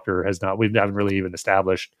the Doctor we haven't really even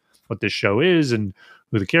established what this show is and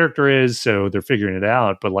who the character is, so they're figuring it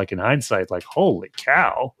out. But like in hindsight, like holy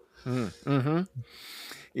cow. Mm-hmm.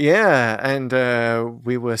 Yeah, and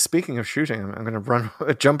we were speaking of shooting. I'm going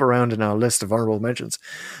to jump around in our list of honorable mentions.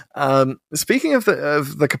 Speaking of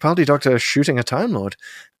the Capaldi Doctor shooting a Time Lord,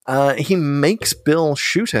 he makes Bill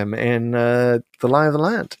shoot him in The Lie of the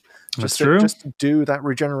Land. That's true. Just to do that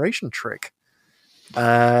regeneration trick.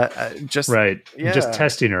 Just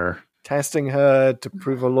testing her. Testing her to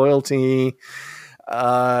prove her loyalty.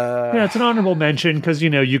 It's an honorable mention because,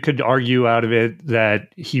 you could argue out of it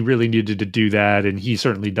that he really needed to do that. And he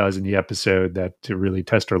certainly does in the episode, that to really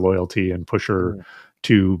test her loyalty and push her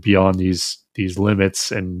to beyond these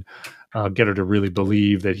limits and get her to really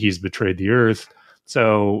believe that he's betrayed the Earth.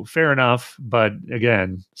 So fair enough. But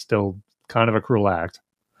again, still kind of a cruel act.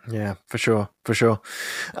 Yeah, for sure.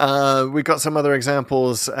 We got some other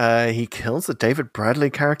examples. He kills the David Bradley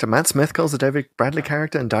character. Matt Smith kills the David Bradley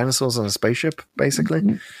character in Dinosaurs on a Spaceship,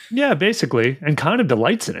 basically. Yeah, basically, and kind of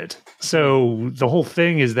delights in it. So the whole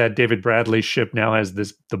thing is that David Bradley's ship now has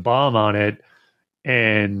the bomb on it,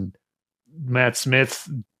 and Matt Smith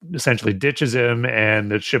essentially ditches him, and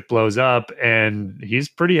the ship blows up, and he's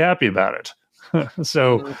pretty happy about it.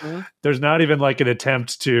 So there's not even like an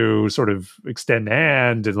attempt to sort of extend the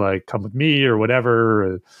hand and like come with me or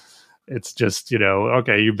whatever. It's just,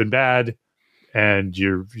 okay, you've been bad and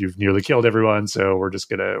you've nearly killed everyone, so we're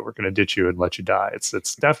gonna ditch you and let you die.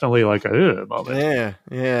 It's definitely like a moment.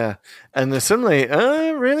 Yeah. And the similarly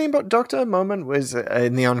really Doctor moment was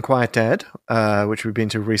in The Unquiet Dead, which we've been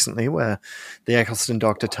to recently, where the Eccleston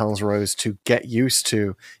Doctor tells Rose to get used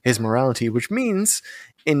to his morality, which means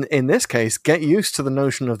in this case, get used to the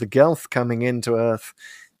notion of the Gelth coming into Earth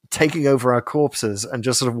taking over our corpses and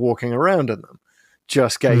just sort of walking around in them.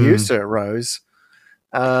 Just get used to it, Rose.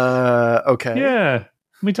 Okay. Yeah.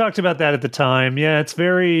 We talked about that at the time. Yeah, it's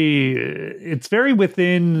very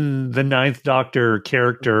within the Ninth Doctor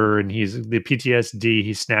character, and he's the PTSD,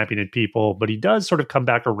 he's snapping at people, but he does sort of come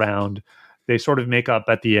back around. They sort of make up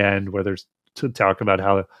at the end where there's to talk about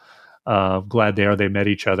how glad they met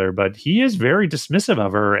each other, but he is very dismissive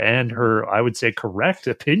of her and her, I would say, correct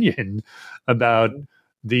opinion about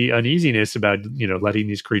the uneasiness about, letting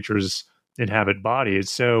these creatures inhabit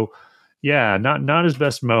bodies. So yeah, not his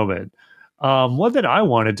best moment. One that I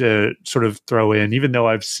wanted to sort of throw in, even though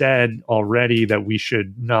I've said already that we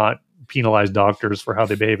should not penalize doctors for how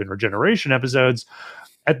they behave in regeneration episodes,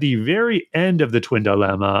 at the very end of the Twin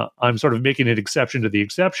Dilemma, I'm sort of making an exception to the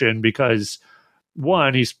exception because,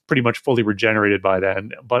 one, he's pretty much fully regenerated by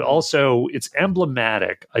then, but also it's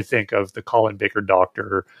emblematic, I think, of the Colin Baker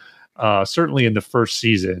Doctor, certainly in the first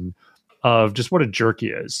season, of just what a jerk he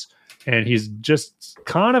is. And he's just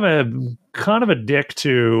kind of a dick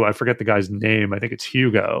to, I forget the guy's name, I think it's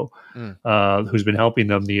Hugo, who's been helping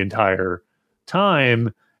them the entire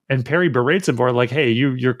time. And Perry berates him for like, hey,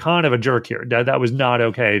 you're kind of a jerk here. That was not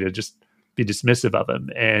okay to just be dismissive of him.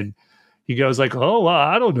 And he goes like, oh, well,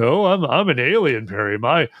 I don't know. I'm an alien, Perry.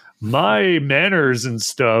 My manners and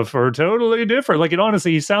stuff are totally different. Like, it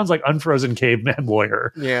honestly, he sounds like Unfrozen Caveman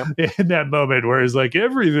Lawyer. Yeah. In that moment where he's like,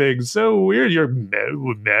 everything's so weird. Your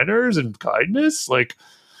manners and kindness, like,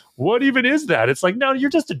 what even is that? It's like, no, you're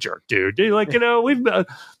just a jerk, dude. Like, we've like,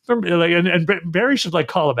 and Barry should like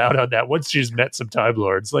call him out on that once she's met some Time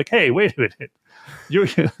Lords. Like, hey, wait a minute.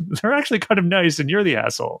 They're actually kind of nice, and you're the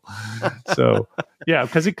asshole. So, yeah,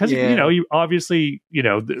 because you obviously,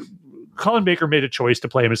 Colin Baker made a choice to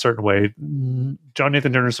play him a certain way. John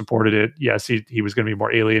Nathan Turner supported it. Yes, he was going to be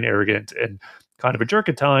more alien, arrogant, and kind of a jerk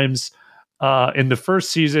at times. In the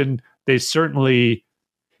first season, they certainly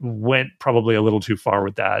went probably a little too far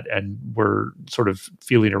with that, and were sort of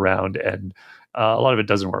feeling around, and a lot of it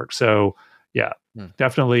doesn't work. So, yeah.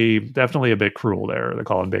 Definitely a bit cruel there, the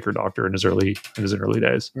Colin Baker Doctor in his early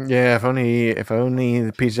days. Yeah, if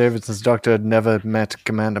only Pete Davidson's Doctor had never met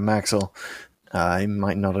Commander Maxwell, he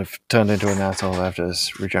might not have turned into an asshole after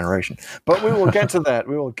his regeneration. But we will get to that.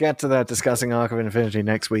 We will get to that discussing Arc of Infinity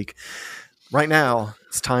next week. Right now,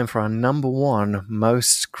 it's time for our number one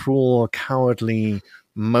most cruel, cowardly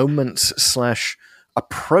moment /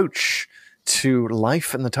 approach to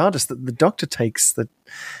life in the TARDIS that the Doctor takes that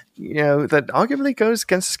arguably goes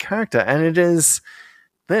against his character. And it is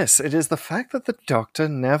this. It is the fact that the Doctor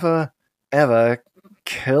never, ever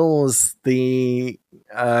kills the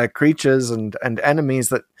creatures and enemies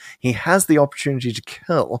that he has the opportunity to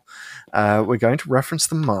kill. We're going to reference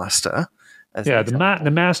the Master.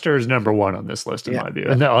 The Master is number one on this list, in my view.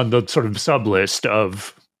 And on the sort of sub-list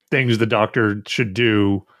of things the Doctor should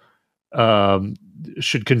do,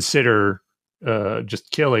 should consider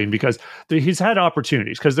just killing, because he's had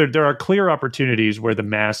opportunities, because there are clear opportunities where the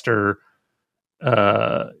Master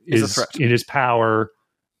is in his power,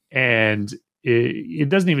 and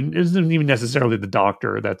it isn't even necessarily the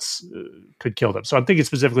Doctor that's could kill them. So I'm thinking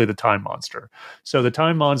specifically the Time Monster. So the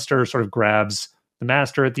Time Monster sort of grabs the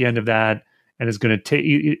Master at the end of that and is going to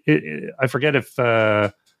take. I forget if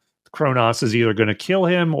Kronos is either going to kill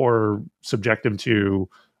him or subject him to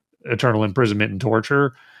eternal imprisonment and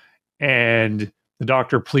torture. And the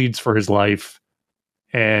Doctor pleads for his life,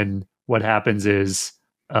 and what happens is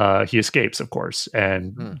he escapes, of course,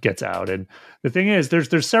 and gets out. And the thing is,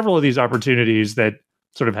 there's several of these opportunities that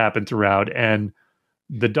sort of happen throughout, and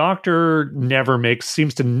the Doctor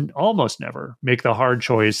seems to almost never make the hard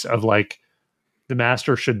choice of like, the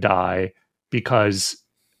Master should die, because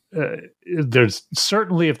there's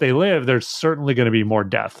certainly, if they live, there's certainly going to be more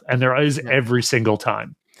death, and there is every single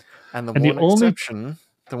time. And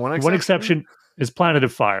the one exception is Planet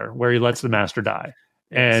of Fire, where he lets the Master die.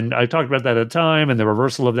 And I talked about that at the time, and the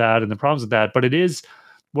reversal of that and the problems with that. But it is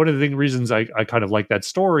one of the reasons I kind of like that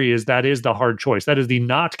story is that is the hard choice. That is the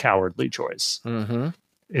not cowardly choice, in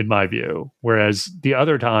my view. Whereas the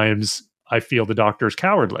other times, I feel the Doctor's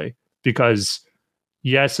cowardly, because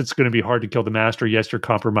yes, it's going to be hard to kill the Master. Yes, you're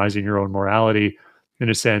compromising your own morality in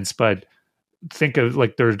a sense. But think of,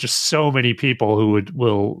 like, there's just so many people who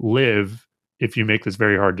will live if you make this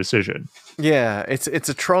very hard decision. Yeah, it's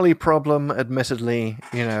a trolley problem, admittedly,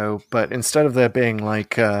 but instead of there being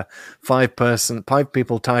like 5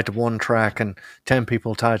 people tied to one track and 10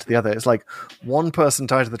 people tied to the other, it's like one person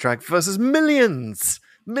tied to the track versus millions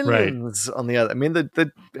millions on the other. I mean,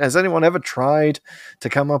 has anyone ever tried to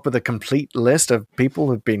come up with a complete list of people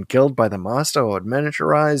who've been killed by the Master or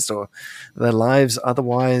miniaturized or their lives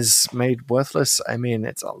otherwise made worthless? I mean,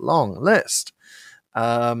 it's a long list.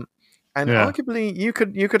 Arguably, you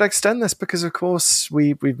could extend this because, of course,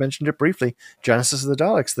 we've mentioned it briefly. Genesis of the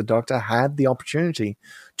Daleks. The Doctor had the opportunity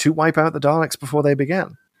to wipe out the Daleks before they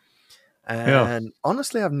began. And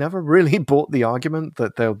honestly, I've never really bought the argument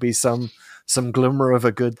that there'll be some glimmer of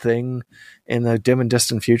a good thing in the dim and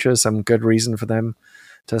distant future, some good reason for them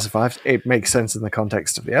to survive. It makes sense in the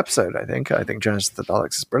context of the episode, I think. I think Genesis of the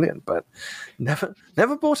Daleks is brilliant, but never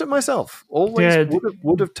bought it myself. Always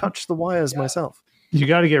would have touched the wires myself. You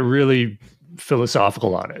got to get really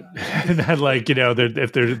philosophical on it. And then, like,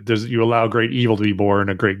 if there's you allow great evil to be born,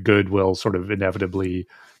 a great good will sort of inevitably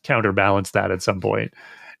counterbalance that at some point.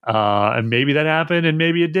 And maybe that happened and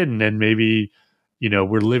maybe it didn't. And maybe,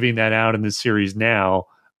 we're living that out in this series now.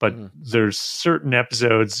 But there's certain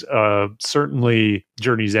episodes, certainly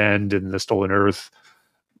Journey's End and The Stolen Earth,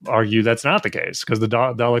 argue that's not the case because the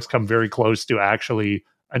Daleks come very close to actually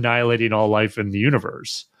annihilating all life in the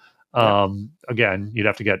universe. Again, you'd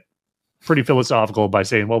have to get pretty philosophical by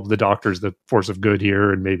saying, well, the Doctor's the force of good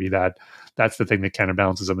here, and maybe that's the thing that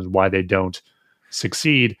counterbalances them and why they don't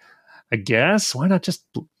succeed. I guess why not just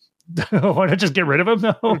get rid of him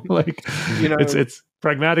though? Like, it's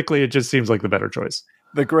pragmatically, it just seems like the better choice.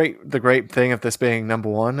 The great thing of this being number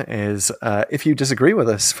one is if you disagree with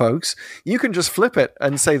us, folks, you can just flip it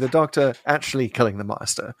and say the Doctor actually killing the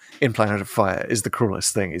Master in Planet of Fire is the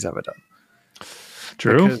cruelest thing he's ever done.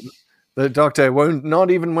 True. Because the Doctor won't,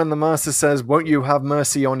 not even when the Master says, "Won't you have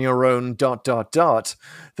mercy on your own, ...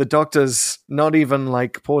 The Doctor's not even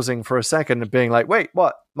like pausing for a second and being like, wait,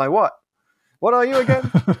 what? My what? What are you again?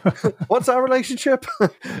 What's our relationship?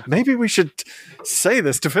 Maybe we should say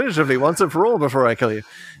this definitively once and for all before I kill you."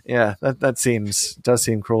 Yeah, that does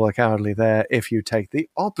seem cruel or cowardly there if you take the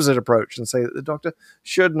opposite approach and say that the Doctor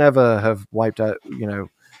should never have wiped out,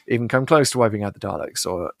 even come close to wiping out the Daleks,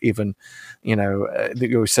 or even,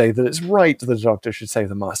 you say that it's right that the Doctor should save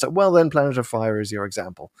the Master. Well, then Planet of Fire is your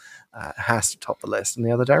example. Has to top the list in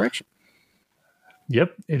the other direction.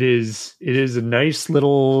 Yep, it is a nice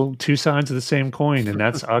little two sides of the same coin, and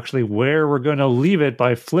that's actually where we're going to leave it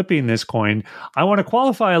by flipping this coin. I want to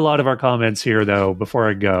qualify a lot of our comments here, though, before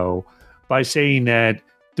I go, by saying that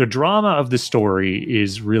the drama of the story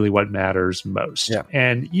is really what matters most. Yeah.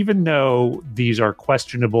 And even though these are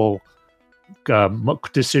questionable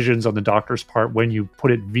decisions on the Doctor's part when you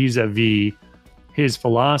put it vis-a-vis his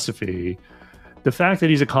philosophy, the fact that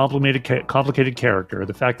he's a complicated character,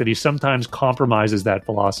 the fact that he sometimes compromises that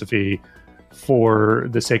philosophy for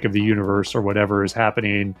the sake of the universe or whatever is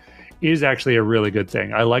happening is actually a really good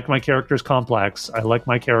thing. I like my characters complex. I like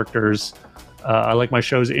my characters... I like my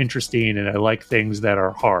shows interesting, and I like things that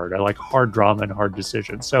are hard. I like hard drama and hard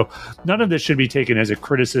decisions. So none of this should be taken as a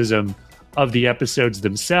criticism of the episodes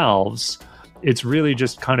themselves. It's really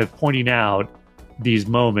just kind of pointing out these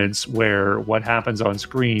moments where what happens on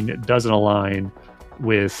screen doesn't align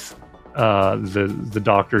with the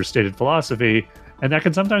Doctor's stated philosophy, and that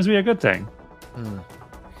can sometimes be a good thing.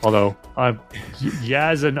 Although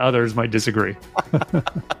Yaz and others might disagree.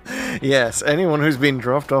 Yes, anyone who's been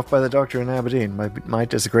dropped off by the Doctor in Aberdeen might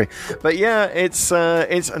disagree. But yeah, it's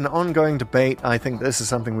an ongoing debate. I think this is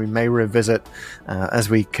something we may revisit as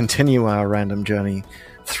we continue our random journey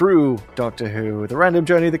through Doctor Who, the random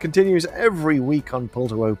journey that continues every week on Pull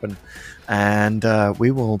to Open. And we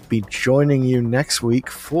will be joining you next week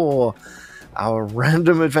for our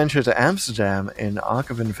random adventure to Amsterdam in Arc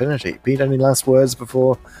of Infinity. Pete, any last words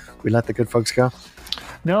before we let the good folks go?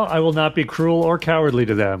 No, I will not be cruel or cowardly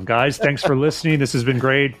to them. Guys, thanks for listening. This has been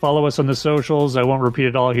great. Follow us on the socials. I won't repeat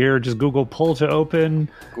it all here. Just Google Pull to Open.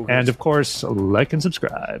 And, of course, like and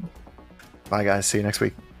subscribe. Bye, guys. See you next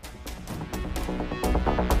week.